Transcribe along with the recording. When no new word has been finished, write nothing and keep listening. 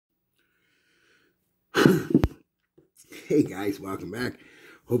Hey guys, welcome back.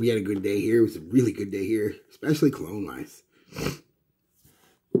 Hope you had a good day here. It was a really good day here, especially cologne-wise.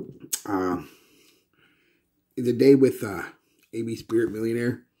 The day with AB Spirit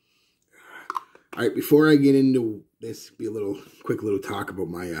Millionaire. All right, before I get into this, be a quick little talk about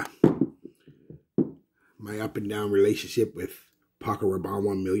my my up and down relationship with Paco Rabanne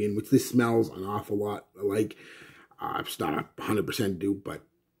 1 million, which this smells an awful lot alike. It's not 100% dupe, but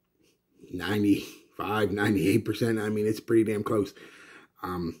 95, 98%. I mean, it's pretty damn close.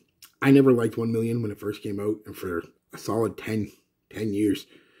 I never liked 1 million when it first came out, and for a solid 10 years,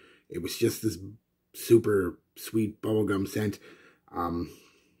 it was just this super sweet bubblegum scent.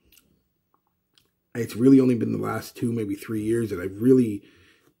 It's really only been the last 2, maybe 3 years that I've really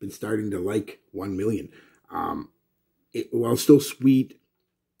been starting to like 1 million. While still sweet,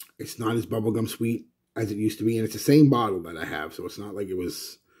 it's not as bubblegum sweet as it used to be, and it's the same bottle that I have, so it's not like it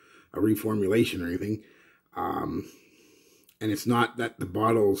was a reformulation or anything. And it's not that the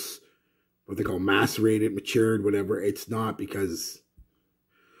bottle's what they call macerated, matured, whatever. It's not, because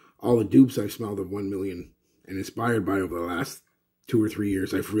all the dupes I've smelled of 1 million and inspired by over the last 2 or 3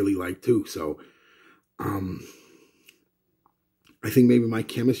 years, I've really liked too. So, I think maybe my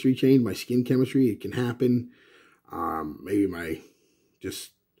chemistry changed, my skin chemistry. It can happen. Maybe my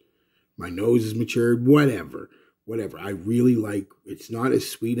nose is matured, whatever. I really like, it's not as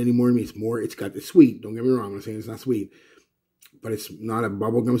sweet anymore to me. It's got the sweet. Don't get me wrong. I'm not saying it's not sweet, but it's not a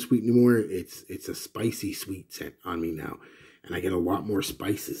bubblegum sweet anymore. It's a spicy sweet scent on me now. And I get a lot more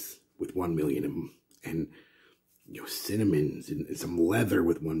spices with 1 million and you know, cinnamons and some leather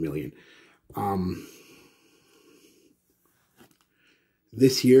with 1 million.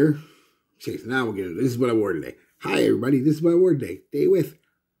 This year, okay, so now we'll get into this. Is what I wore today. Hi everybody, this is what I wore today. Day with.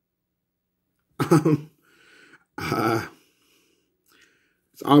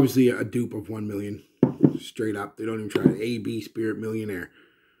 It's obviously a dupe of 1 million. Straight up. They don't even try it. AB Spirit Millionaire.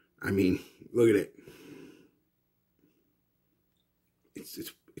 I mean, look at it. It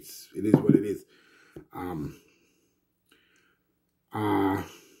is what it is.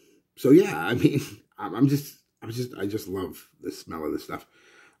 So yeah, I mean, I just love the smell of this stuff.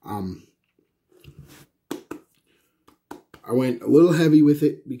 I went a little heavy with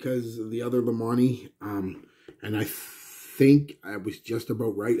it because of the other Lomani, and I think I was just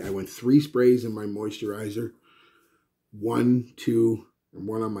about right. I went 3 sprays in my moisturizer, 1, 2, and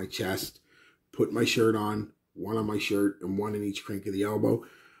 1 on my chest. Put my shirt on, 1 on my shirt, and 1 in each crink of the elbow.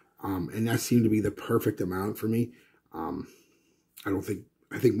 And that seemed to be the perfect amount for me. I think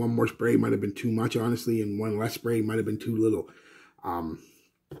 1 more spray might have been too much, honestly, and 1 less spray might have been too little.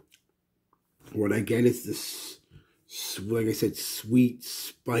 What I get is this, like I said, sweet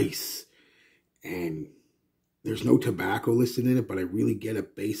spice, and there's no tobacco listed in it, but I really get a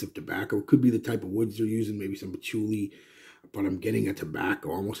base of tobacco. It could be the type of woods they're using, maybe some patchouli, but I'm getting a tobacco,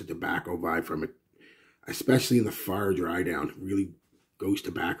 almost a tobacco vibe from it, especially in the far dry down. It really goes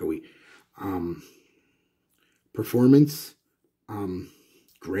tobacco-y. Performance,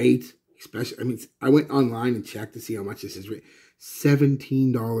 great. Especially, I mean, I went online and checked to see how much this is.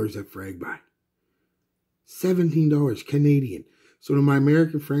 $17 at Frag Buy. $17 Canadian. So to my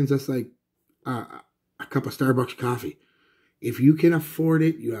American friends, that's like a cup of Starbucks coffee. If you can afford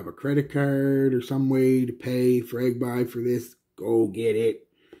it, you have a credit card or some way to pay Frag Buy for this, go get it.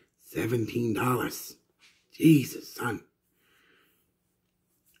 $17. Jesus, son.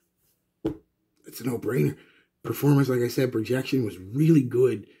 It's a no-brainer. Performance, like I said, projection was really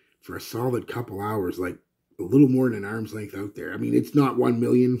good for a solid couple hours, like a little more than an arm's length out there. I mean, it's not 1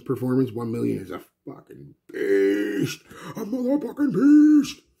 million performance. 1 million is a fucking beast. A motherfucking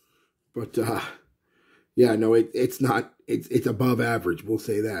beast. But, yeah, no, it's not, it's above average. We'll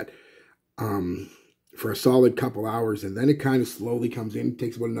say that. For a solid couple hours, and then it kind of slowly comes in. It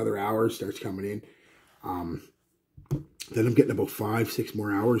takes about another hour, starts coming in. Then I'm getting about 5, 6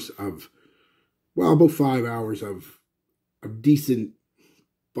 more hours of, well, about 5 hours of decent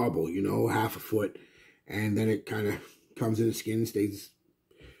bubble, you know, half a foot. And then it kind of comes in the skin, stays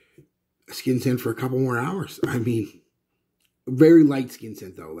a skin scent for a couple more hours. I mean, very light skin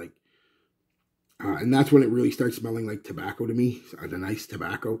scent though, like, and that's when it really starts smelling like tobacco to me, a nice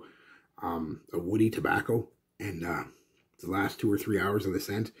tobacco, a woody tobacco, and it's the last 2 or 3 hours of the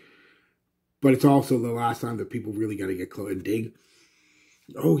scent. But it's also the last time that people really got to get close and dig.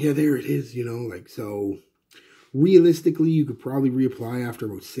 Oh yeah, there it is, you know, like, so realistically, you could probably reapply after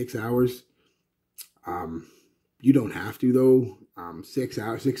about 6 hours. You don't have to though. 6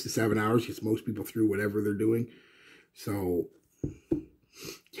 to 7 hours gets most people through whatever they're doing. So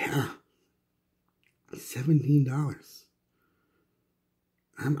yeah, $17.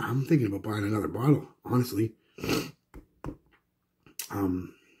 I'm thinking about buying another bottle, honestly.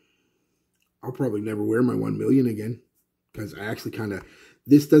 I'll probably never wear my 1 million again, because I actually kind of,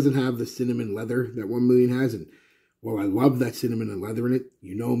 this doesn't have the cinnamon leather that 1 million has, and well, I love that cinnamon and leather in it.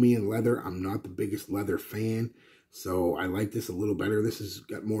 You know me and leather, I'm not the biggest leather fan, so I like this a little better. This has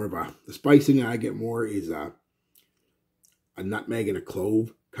got more of a, the spicing I get more is a nutmeg and a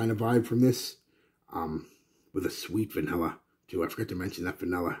clove kind of vibe from this, with a sweet vanilla too. I forgot to mention that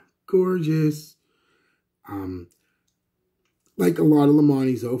vanilla. Gorgeous. Like a lot of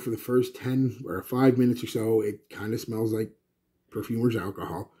Lomanis though, for the first 10 or 5 minutes or so, it kind of smells like perfumer's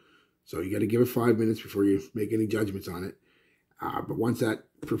alcohol. So you got to give it 5 minutes before you make any judgments on it. But once that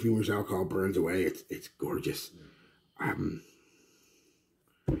perfumer's alcohol burns away, it's gorgeous.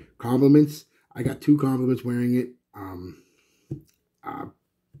 Compliments. I got 2 compliments wearing it.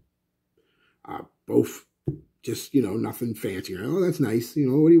 Both just, you know, nothing fancy. Oh, that's nice. You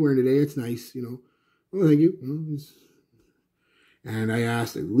know, what are you wearing today? It's nice. You know, oh, thank you. And I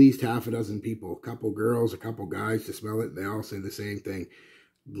asked at least half a dozen people, a couple girls, a couple guys to smell it. They all say the same thing.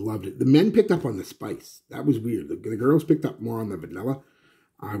 Loved it. The men picked up on the spice. That was weird. The girls picked up more on the vanilla.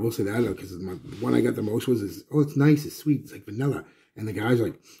 I will say that, because the one I got the most was, oh, it's nice, it's sweet, it's like vanilla. And the guys are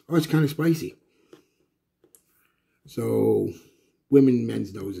like, oh, it's kind of spicy. So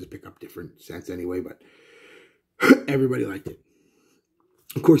men's noses pick up different scents anyway, but everybody liked it.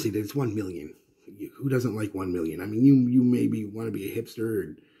 Of course they did. It's 1 million. Who doesn't like 1 million? I mean, you maybe want to be a hipster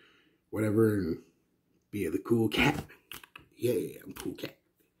and whatever and be the cool cat. Yeah, I'm a cool cat.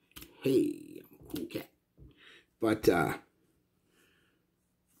 Hey, I'm a cool cat. But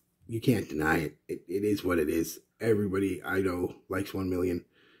you can't deny it. It is what it is. Everybody I know likes 1 million.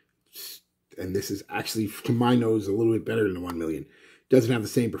 And this is actually, to my nose, a little bit better than the 1 million. Doesn't have the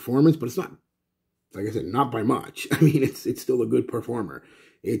same performance, but it's not, like I said, not by much. I mean, it's still a good performer.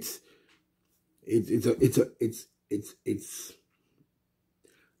 It's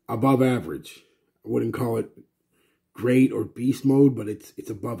above average. I wouldn't call it great or beast mode, but it's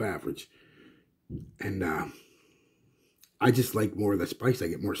above average. And I just like more of the spice. I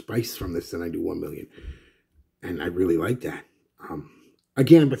get more spice from this than I do 1 million. And I really like that.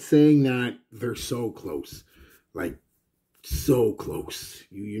 Again, but saying that, they're so close. Like, so close.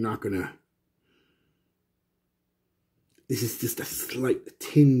 You're not going to... This is just a slight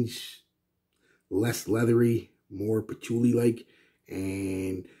tinge less leathery, more patchouli-like,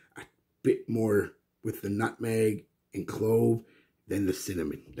 and a bit more with the nutmeg and clove than the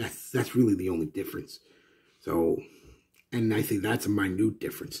cinnamon. That's really the only difference. So, and I think that's a minute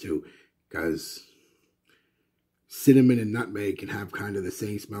difference too, because cinnamon and nutmeg can have kind of the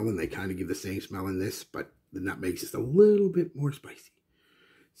same smell, and they kind of give the same smell in this, but the nutmeg's just a little bit more spicy.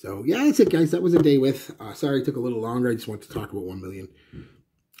 So, yeah, that's it, guys. That was a day with. Sorry it took a little longer. I just wanted to talk about 1 million.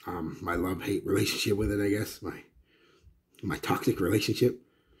 My love-hate relationship with it, I guess. My toxic relationship.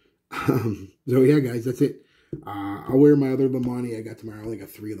 So, yeah, guys, that's it. I'll wear my other Lomani I got tomorrow. I only got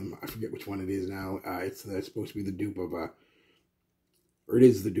 3 of them. I forget which one it is now. It's supposed to be the dupe of, or it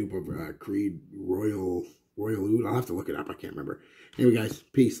is the dupe of Creed Royal Oud. I'll have to look it up. I can't remember. Anyway, guys,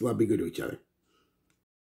 peace. Love. Be good to each other.